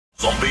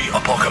Zombie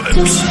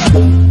apocalypse.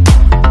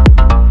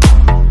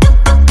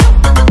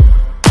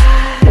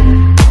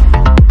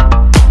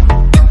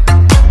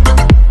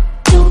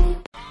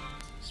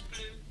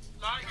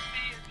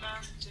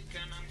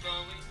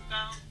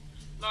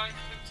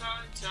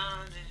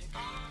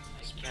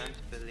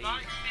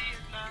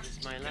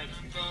 It's my life,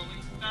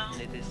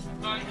 and it is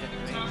like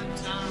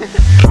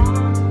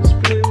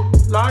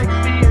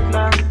the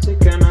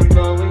Atlantic, and I'm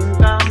going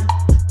down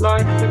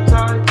like the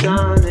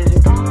Titanic.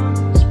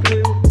 It's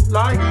blue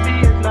like the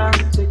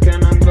Atlantic,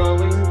 and I'm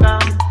going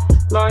down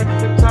like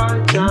the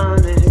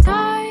Titanic.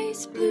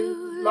 Sky's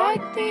blue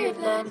like the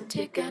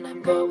Atlantic, and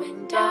I'm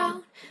going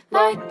down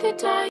like the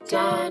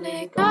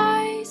Titanic.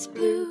 Sky's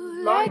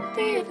blue like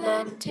the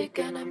Atlantic,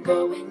 and I'm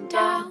going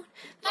down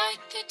like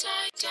the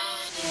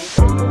Titanic.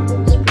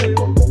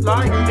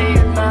 Like the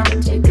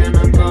Atlantic, and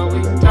I'm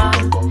going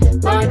down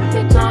like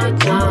the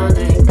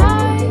Titanic.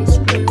 Sky's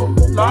blue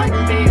Like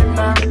the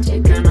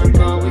Atlantic, and I'm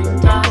going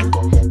down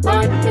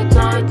like the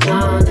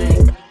Titanic.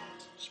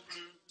 It's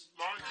blue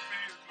like the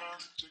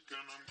Atlantic, and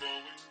I'm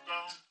going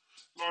down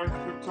like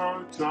the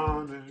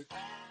Titanic.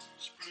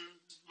 It's blue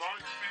like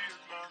the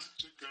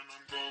Atlantic, and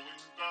I'm going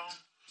down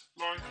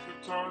like the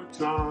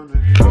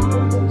Titanic.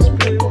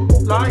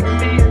 Like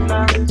the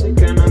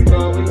Atlantic, and I'm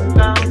going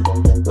down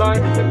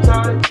like the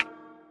Titanic.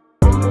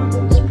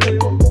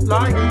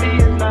 Like the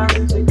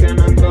Atlantic,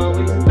 and I'm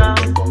going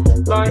down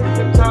like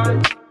the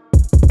Titanic.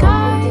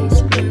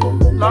 Sky's blue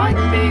Like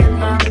the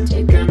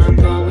Atlantic, and I'm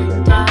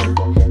going down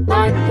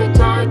like the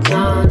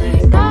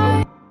Titanic.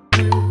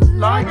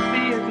 Like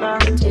the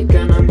Atlantic,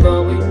 and I'm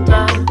going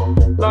down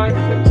like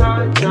the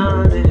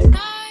Titanic.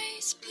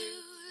 Sky's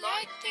blue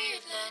like the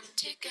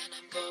Atlantic, and I'm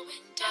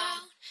going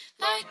down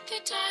like the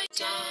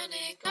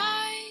Titanic.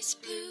 Sky's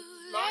blue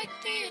like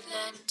the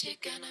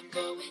Atlantic, and I'm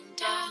going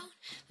down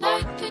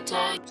like the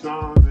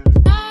Titanic.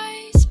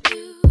 Sky's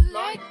blue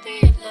like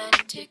the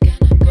Atlantic,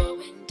 and I'm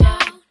going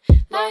down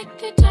like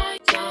the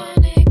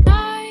Titanic.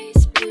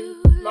 Sky's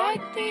blue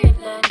like the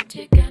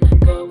Atlantic, and I'm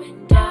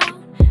going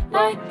down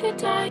like the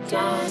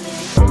Titanic.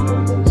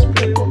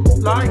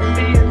 Like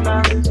the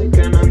Atlantic,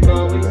 and I'm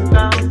going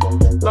down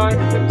like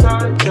the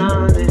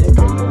Titanic.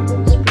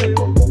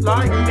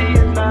 Like the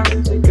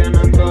Atlantic, and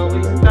I'm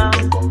going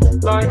down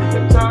like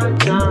the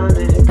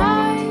Titanic.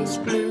 Sky's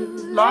blue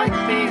Like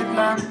the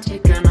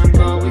Atlantic, and I'm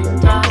going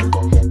down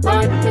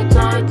like the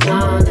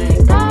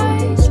Titanic.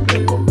 Sky's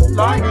blue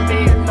Like the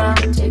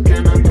Atlantic,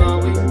 and I'm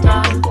going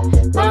down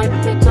like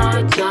the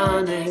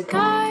Titanic.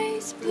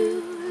 Sky's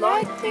blue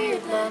like the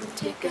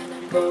Atlantic, and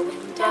I'm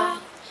going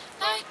down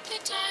like the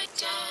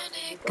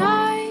Titanic.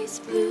 Sky's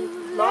blue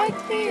like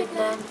the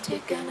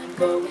Atlantic, and I'm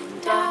going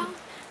down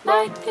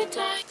like the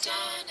Titanic.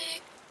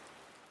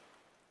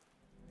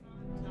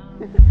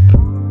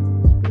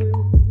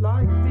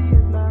 Like the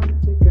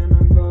Atlantic, and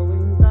I'm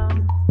going down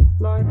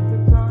like the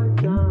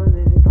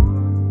Titanic.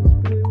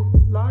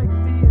 Like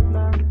the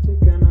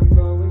Atlantic, and I'm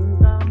going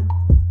down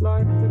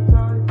like the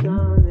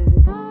Titanic.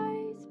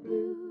 Sky's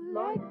blue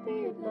like the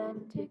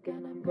Atlantic,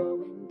 and I'm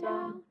going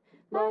down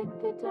like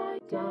the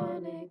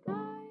Titanic.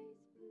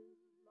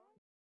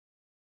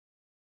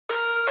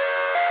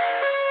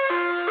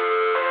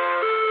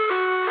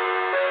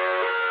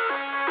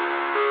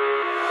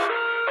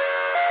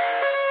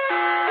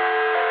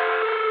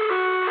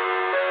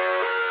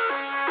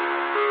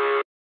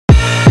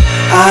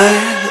 I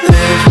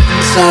live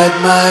inside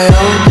my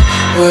own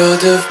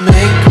world of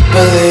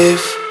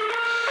make-believe.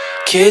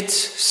 Kids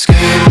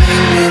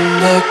screaming in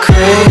their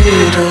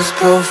cradles,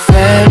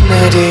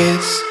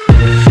 profanities.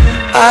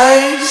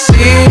 I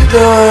see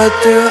the world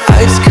through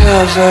ice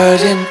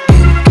covered in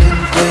ink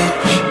and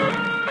bleach.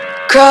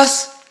 Cross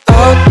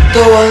out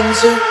the ones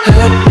who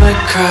heard my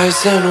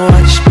cries and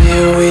watched me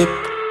weep.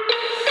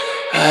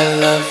 I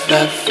love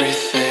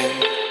everything.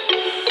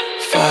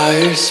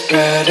 Fire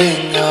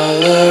spreading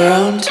all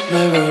around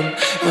my room.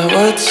 My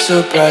world's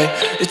so bright,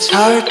 it's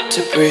hard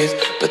to breathe,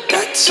 but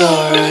that's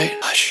alright.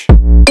 Hush.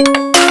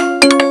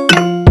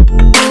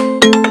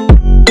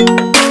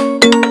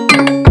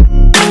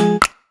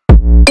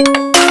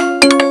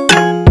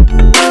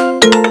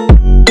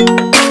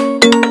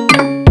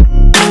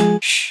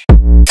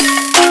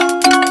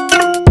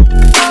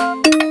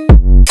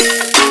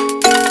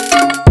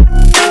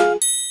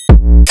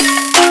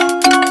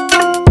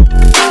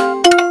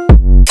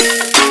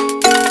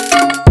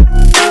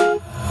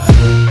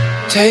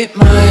 Take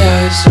my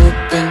eyes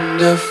open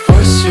to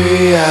force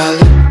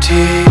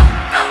reality.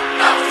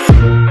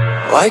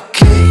 Why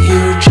can't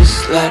you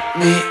just let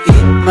me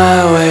eat my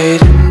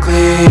weight in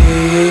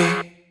glee?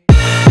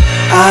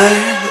 I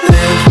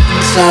live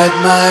inside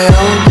my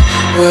own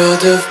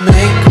world of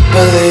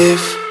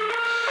make-believe.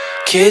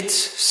 Kids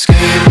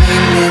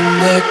screaming in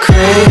their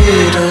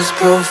cradles,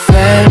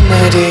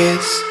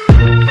 profanities.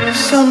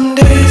 Some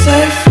days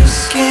I feel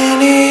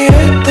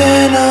skinnier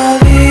than all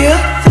the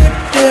other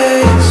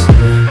days.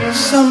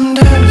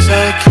 Sometimes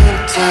I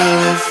can't tell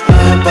if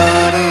my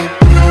body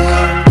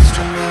belongs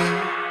to me.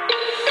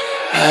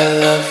 I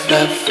love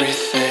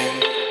everything.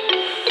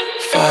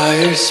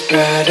 Fire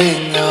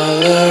spreading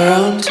all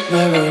around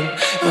my room.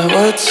 My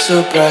world's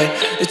so bright,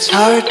 it's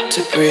hard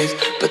to breathe,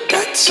 but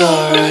that's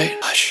alright.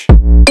 Hush.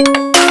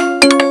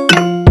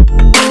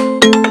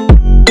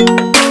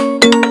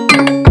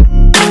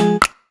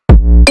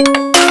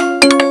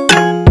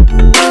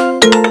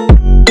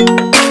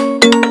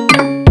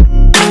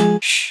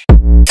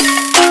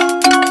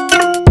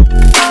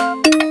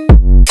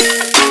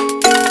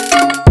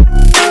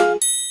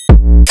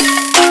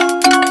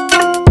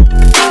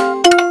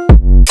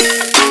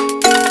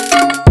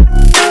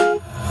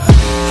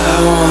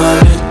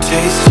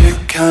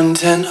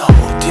 Content,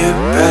 hold your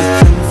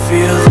breath and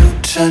feel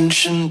the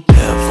tension.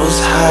 Devils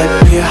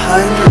hide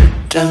behind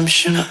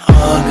redemption.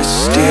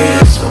 Honesty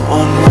is a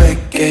one-way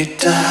gate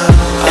to hell.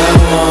 I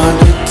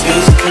wanna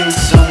taste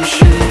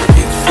consumption.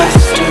 Breathe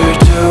faster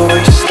to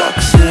waste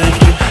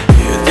oxygen.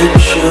 Hear the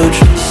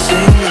children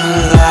sing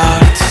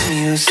aloud. It's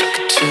music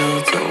till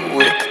the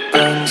wick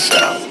burns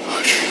out.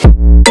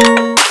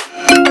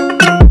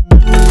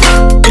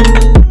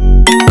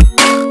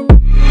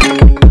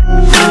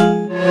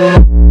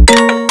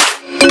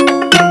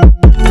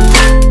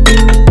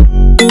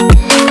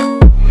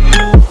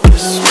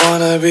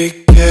 Be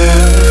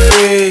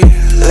carefree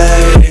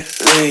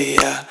lately,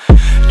 yeah.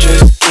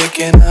 Just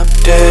kicking up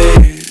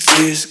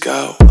daisies.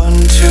 Got one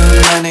too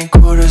many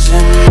quarters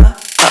in my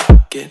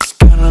pockets.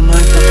 Counting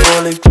like the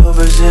 4-leaf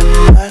clovers in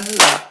my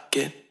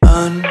locket.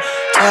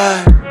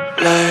 Untied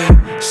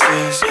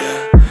laces,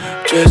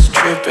 yeah. Just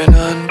tripping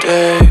on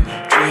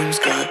daydreams.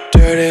 Got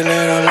dirty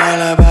little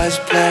lullabies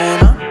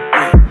playing on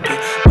repeat.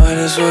 Might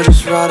as well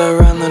just ride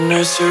around the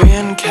nursery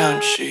and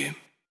count sheep.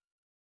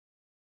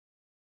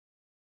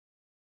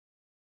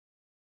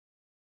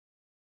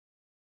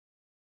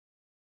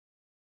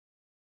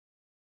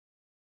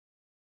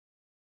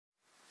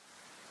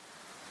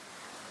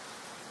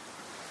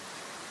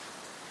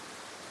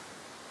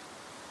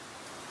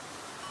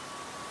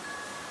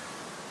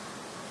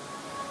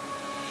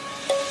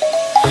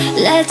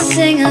 Let's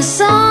sing a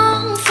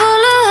song full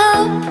of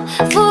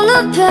hope, full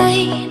of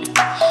pain.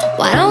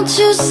 Why don't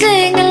you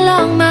sing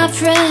along, my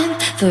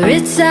friend? For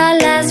it's our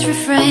last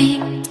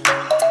refrain.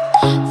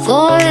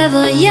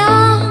 Forever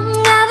young,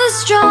 ever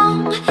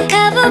strong,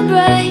 ever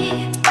brave.